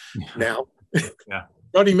car. Now, yeah.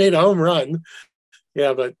 But he made a home run.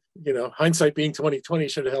 Yeah, but hindsight being 2020,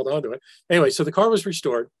 should have held on to it. Anyway, so the car was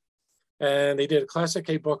restored, and they did a Classic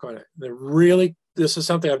A book on it. This is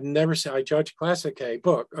something I've never seen. I judge Classic A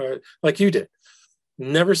book like you did.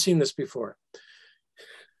 Never seen this before.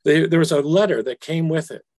 There was a letter that came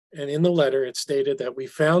with it, and in the letter it stated that we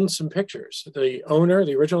found some pictures. The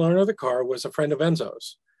original owner of the car, was a friend of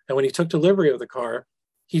Enzo's, and when he took delivery of the car,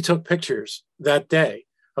 he took pictures that day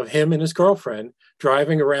of him and his girlfriend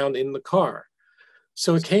driving around in the car.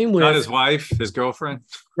 So it came with... Not his wife, his girlfriend?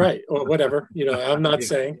 Right, or whatever. I'm not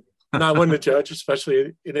saying. Not one to judge,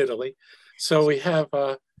 especially in Italy. So we have,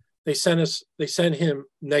 they sent him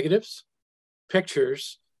negatives,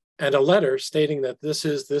 pictures, and a letter stating that this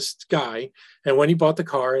is this guy and when he bought the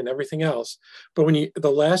car and everything else. But the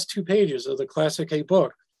last 2 pages of the Classic A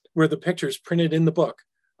book were the pictures printed in the book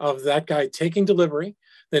of that guy taking delivery,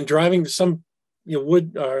 then driving some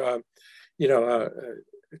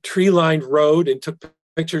tree-lined road and took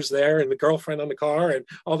pictures there, and the girlfriend on the car and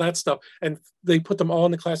all that stuff. And they put them all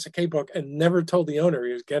in the Classic A book and never told the owner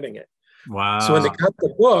he was getting it. Wow. So when they got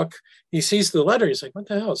the book, he sees the letter. He's like, what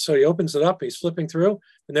the hell? So he opens it up. He's flipping through,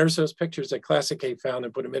 and there's those pictures that Classic A found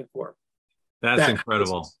and put him in for him. That's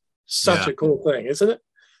incredible. Such a cool thing, isn't it?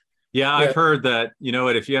 Yeah, I've heard that,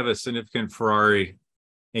 if you have a significant Ferrari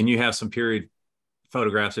and you have some period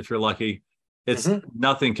photographs, if you're lucky, it's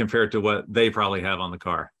nothing compared to what they probably have on the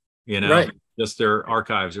car. Right. Just their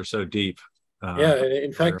archives are so deep.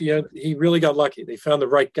 In fact, he really got lucky. They found the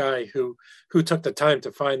right guy who took the time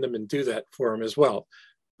to find them and do that for him as well.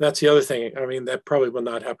 That's the other thing. I mean, that probably will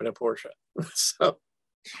not happen at Porsche.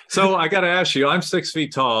 So I got to ask you, I'm 6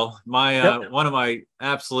 feet tall. My one of my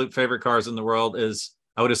absolute favorite cars in the world is,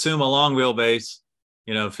 I would assume, a long wheelbase,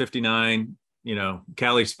 59,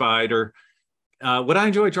 Cali Spider. Would I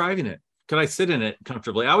enjoy driving it? Could I sit in it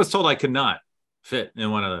comfortably? I was told I could not fit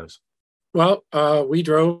in one of those. Well, we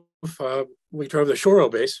drove the shore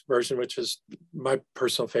base version, which is my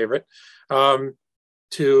personal favorite,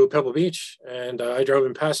 to Pebble Beach, and I drove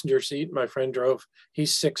in passenger seat. My friend drove.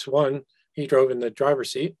 He's 6'1". He drove in the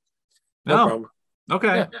driver's seat. No problem. Okay.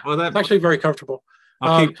 Yeah. Well, that's actually very comfortable.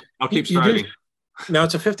 I'll keep striving. Now,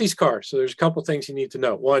 it's a 50s car, so there's a couple things you need to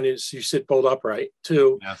know. One is you sit bolt upright.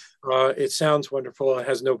 Two, it sounds wonderful. It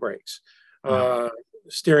has no brakes.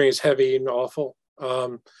 Steering is heavy and awful.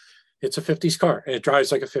 It's a 50s car, and it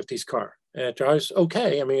drives like a 50s car. And it drives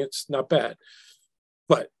okay. I mean, it's not bad.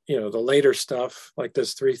 But, the later stuff, like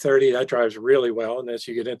this 330, that drives really well. And as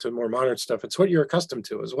you get into more modern stuff, it's what you're accustomed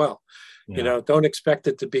to as well. Yeah. Don't expect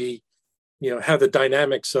it to be, have the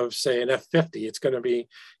dynamics of, say, an F50. It's going to be,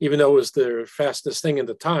 even though it was the fastest thing in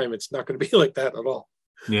the time, it's not going to be like that at all.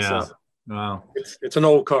 Yeah. So, wow. It's an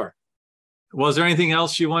old car. Was there anything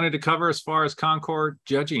else you wanted to cover as far as Concours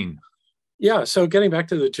Judging? Yeah, so getting back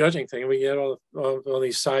to the judging thing, we get all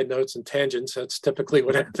these side notes and tangents. That's typically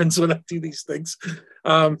what happens when I do these things.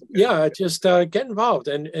 Just get involved,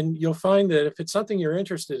 and you'll find that if it's something you're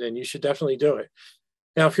interested in, you should definitely do it.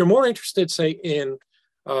 Now, if you're more interested, say, in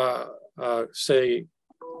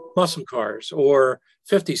muscle cars or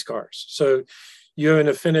 50s cars, so you have an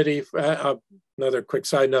affinity. Another quick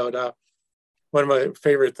side note. One of my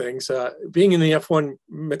favorite things, being in the F1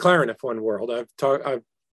 McLaren F1 world, I've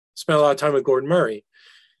spent a lot of time with Gordon Murray,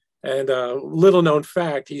 and little known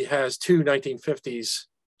fact, he has 2 1950s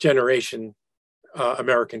generation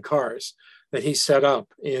American cars that he set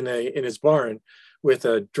up in his barn with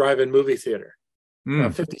a drive-in movie theater,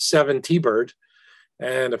 a 57 T-Bird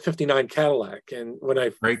and a 59 Cadillac. And when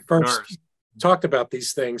I first talked about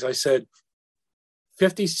these things, I said,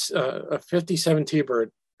 a 57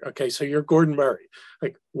 T-Bird. Okay, so you're Gordon Murray.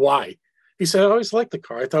 Like, why? He said, I always liked the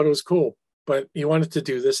car. I thought it was cool. But he wanted to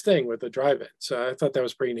do this thing with the drive-in. So I thought that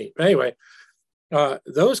was pretty neat. But anyway,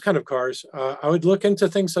 those kind of cars, I would look into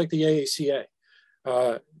things like the AACA.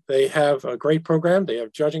 They have a great program. They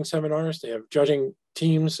have judging seminars. They have judging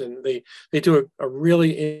teams. And they do a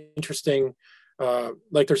really interesting,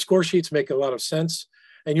 like their score sheets make a lot of sense.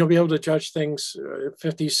 And you'll be able to judge things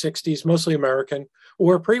 50s, 60s, mostly American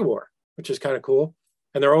or pre-war, which is kind of cool.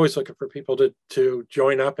 And they're always looking for people to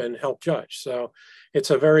join up and help judge. So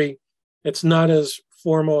it's not as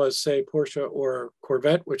formal as, say, Porsche or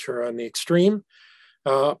Corvette, which are on the extreme.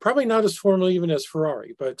 Probably not as formal even as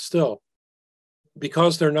Ferrari, but still,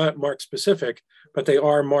 because they're not mark specific, but they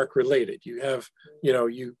are mark related. You have,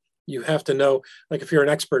 you have to know, like if you're an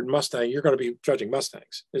expert in Mustang, you're going to be judging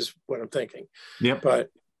Mustangs, is what I'm thinking. Yep. But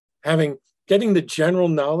getting the general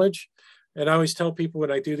knowledge, and I always tell people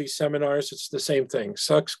when I do these seminars, it's the same thing: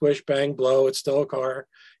 suck, squish, bang, blow. It's still a car.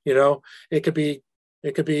 It could be.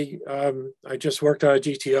 I just worked on a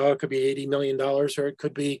GTO. It could be $80 million, or it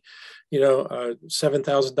could be, a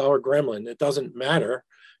 $7,000 Gremlin. It doesn't matter,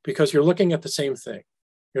 because you're looking at the same thing.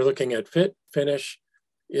 You're looking at fit, finish.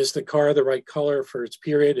 Is the car the right color for its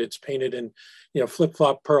period? It's painted in,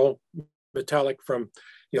 flip-flop pearl metallic from,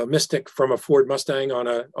 Mystic from a Ford Mustang on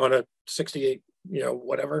a 68,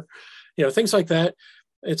 whatever, things like that.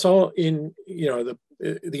 It's all in,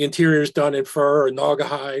 the interior is done in fur or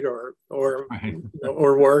naugahyde or Right.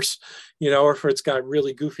 or worse, or if it's got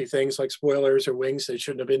really goofy things like spoilers or wings that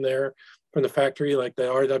shouldn't have been there from the factory, like the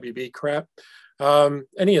RWB crap.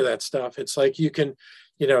 Any of that stuff. It's like you can,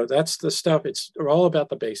 that's the stuff. It's all about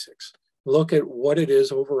the basics. Look at what it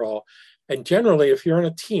is overall. And generally, if you're on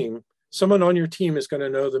a team, someone on your team is going to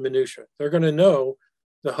know the minutia. They're going to know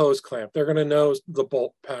the hose clamp. They're going to know the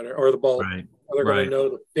bolt pattern or the bolt. Right. Or they're going to know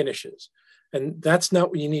the finishes. And that's not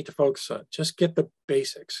what you need to focus on. Just get the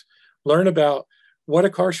basics. Learn about what a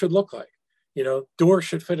car should look like. Door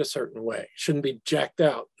should fit a certain way. Shouldn't be jacked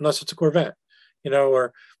out unless it's a Corvette.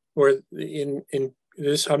 Or in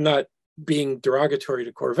this, I'm not being derogatory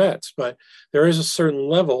to Corvettes, but there is a certain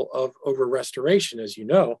level of over restoration, as you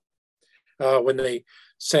know, when they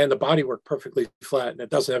sand the bodywork perfectly flat and it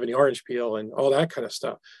doesn't have any orange peel and all that kind of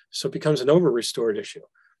stuff. So it becomes an over restored issue,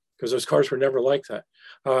 because those cars were never like that.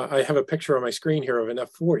 I have a picture on my screen here of an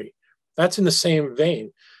F40. That's in the same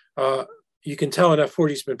vein. You can tell an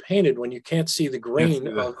F40's been painted when you can't see the grain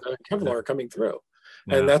of the Kevlar coming through.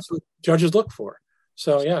 Yeah. And that's what judges look for.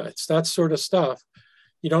 So yeah, it's that sort of stuff.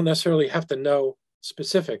 You don't necessarily have to know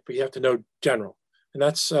specific, but you have to know general. And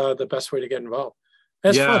that's the best way to get involved.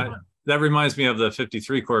 That's fun. That reminds me of the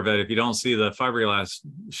 53 Corvette. If you don't see the fiberglass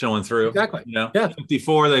showing through, exactly.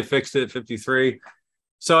 54, they fixed it, 53.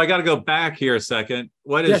 So I got to go back here a second.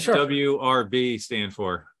 What does WRB stand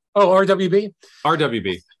for? Oh, RWB?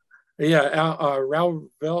 RWB. Yeah, Rao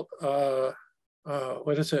Velt,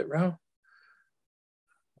 what is it, Rao?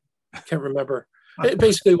 I can't remember.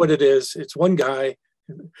 Basically what it is, it's one guy.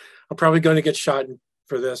 I'm probably going to get shot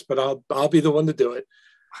for this, but I'll be the one to do it.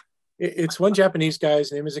 It's one Japanese guy.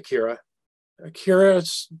 His name is Akira.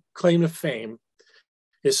 Akira's claim to fame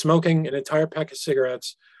is smoking an entire pack of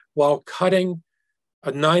cigarettes while cutting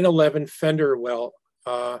a 911 fender well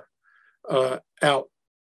out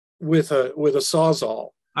with a Sawzall.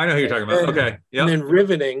 I know who you're talking about. Okay. Yep. And then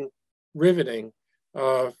riveting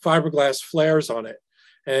fiberglass flares on it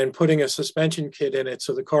and putting a suspension kit in it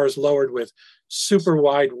so the car is lowered with super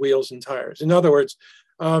wide wheels and tires. In other words,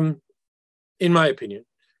 in my opinion,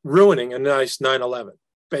 ruining a nice 911,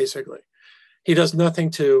 basically. He does nothing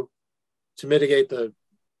to mitigate the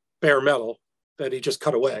bare metal that he just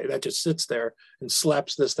cut away. That just sits there and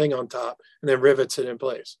slaps this thing on top and then rivets it in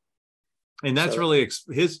place. And that's really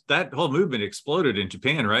that whole movement exploded in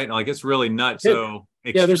Japan, right? Like it's really nuts. So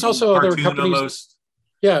there's also other companies. Almost.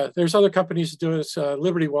 Yeah, there's other companies that do this.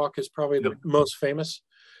 Liberty Walk is probably the most famous,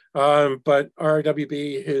 but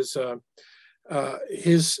RWB,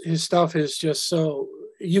 his stuff is just so.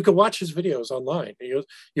 You can watch his videos online.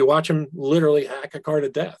 You watch him literally hack a car to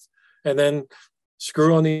death, and then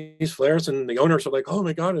screw on these flares, and the owners are like, "Oh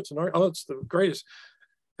my God, it's the greatest."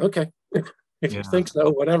 Okay, if you think so,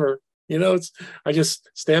 whatever. I just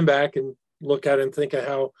stand back and look at it and think of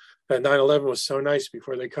how that 911 was so nice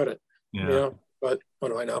before they cut it. Yeah. But what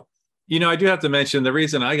do I know? I do have to mention the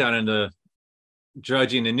reason I got into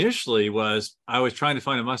judging initially was I was trying to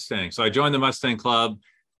find a Mustang. So I joined the Mustang Club.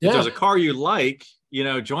 Yeah. If there's a car you like,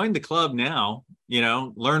 join the club now,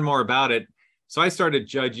 learn more about it. So I started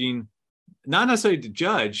judging, not necessarily to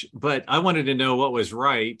judge, but I wanted to know what was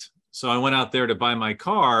right. So I went out there to buy my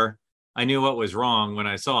car. I knew what was wrong when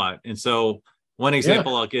I saw it. And so one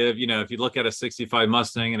example I'll give, if you look at a 65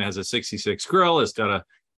 Mustang and it has a 66 grill, it's got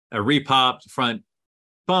a repopped front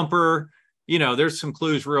bumper, there's some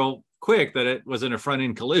clues real quick that it was in a front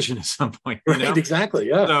end collision at some point. Right, exactly.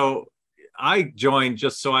 Yeah. So I joined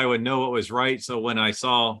just so I would know what was right. So when I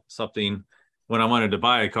saw something, when I wanted to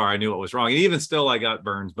buy a car, I knew what was wrong. And even still, I got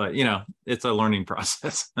burns, but it's a learning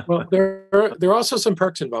process. Well, there are also some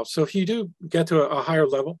perks involved. So if you do get to a higher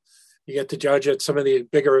level, you get to judge at some of the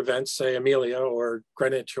bigger events, say Amelia or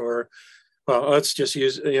Greenwich, or let's just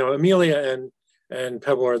use, Amelia and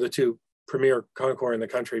Pebble are the two premier concours in the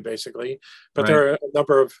country, basically. But Right. there are a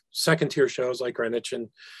number of second tier shows like Greenwich and,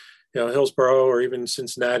 Hillsborough or even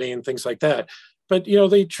Cincinnati and things like that. But,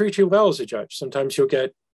 they treat you well as a judge. Sometimes you'll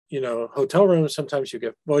get, hotel rooms. Sometimes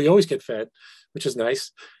you always get fed, which is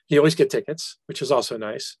nice. You always get tickets, which is also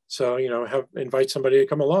nice. So, invite somebody to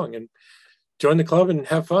come along and join the club and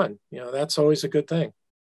have fun. That's always a good thing.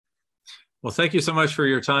 Well, thank you so much for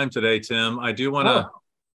your time today, Tim. I do want to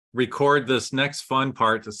record this next fun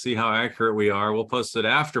part to see how accurate we are. We'll post it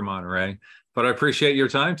after Monterey, but I appreciate your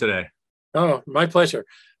time today. Oh, my pleasure.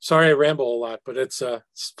 Sorry I ramble a lot, but it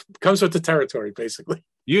comes with the territory, basically.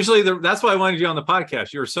 Usually that's why I wanted you on the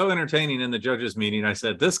podcast. You were so entertaining in the judges meeting. I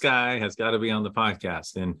said, this guy has got to be on the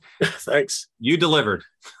podcast. And thanks. You delivered.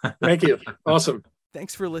 Thank you. Awesome.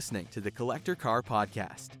 Thanks for listening to the Collector Car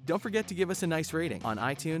Podcast. Don't forget to give us a nice rating on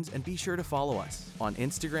iTunes and be sure to follow us on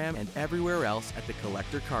Instagram and everywhere else at the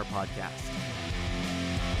Collector Car Podcast.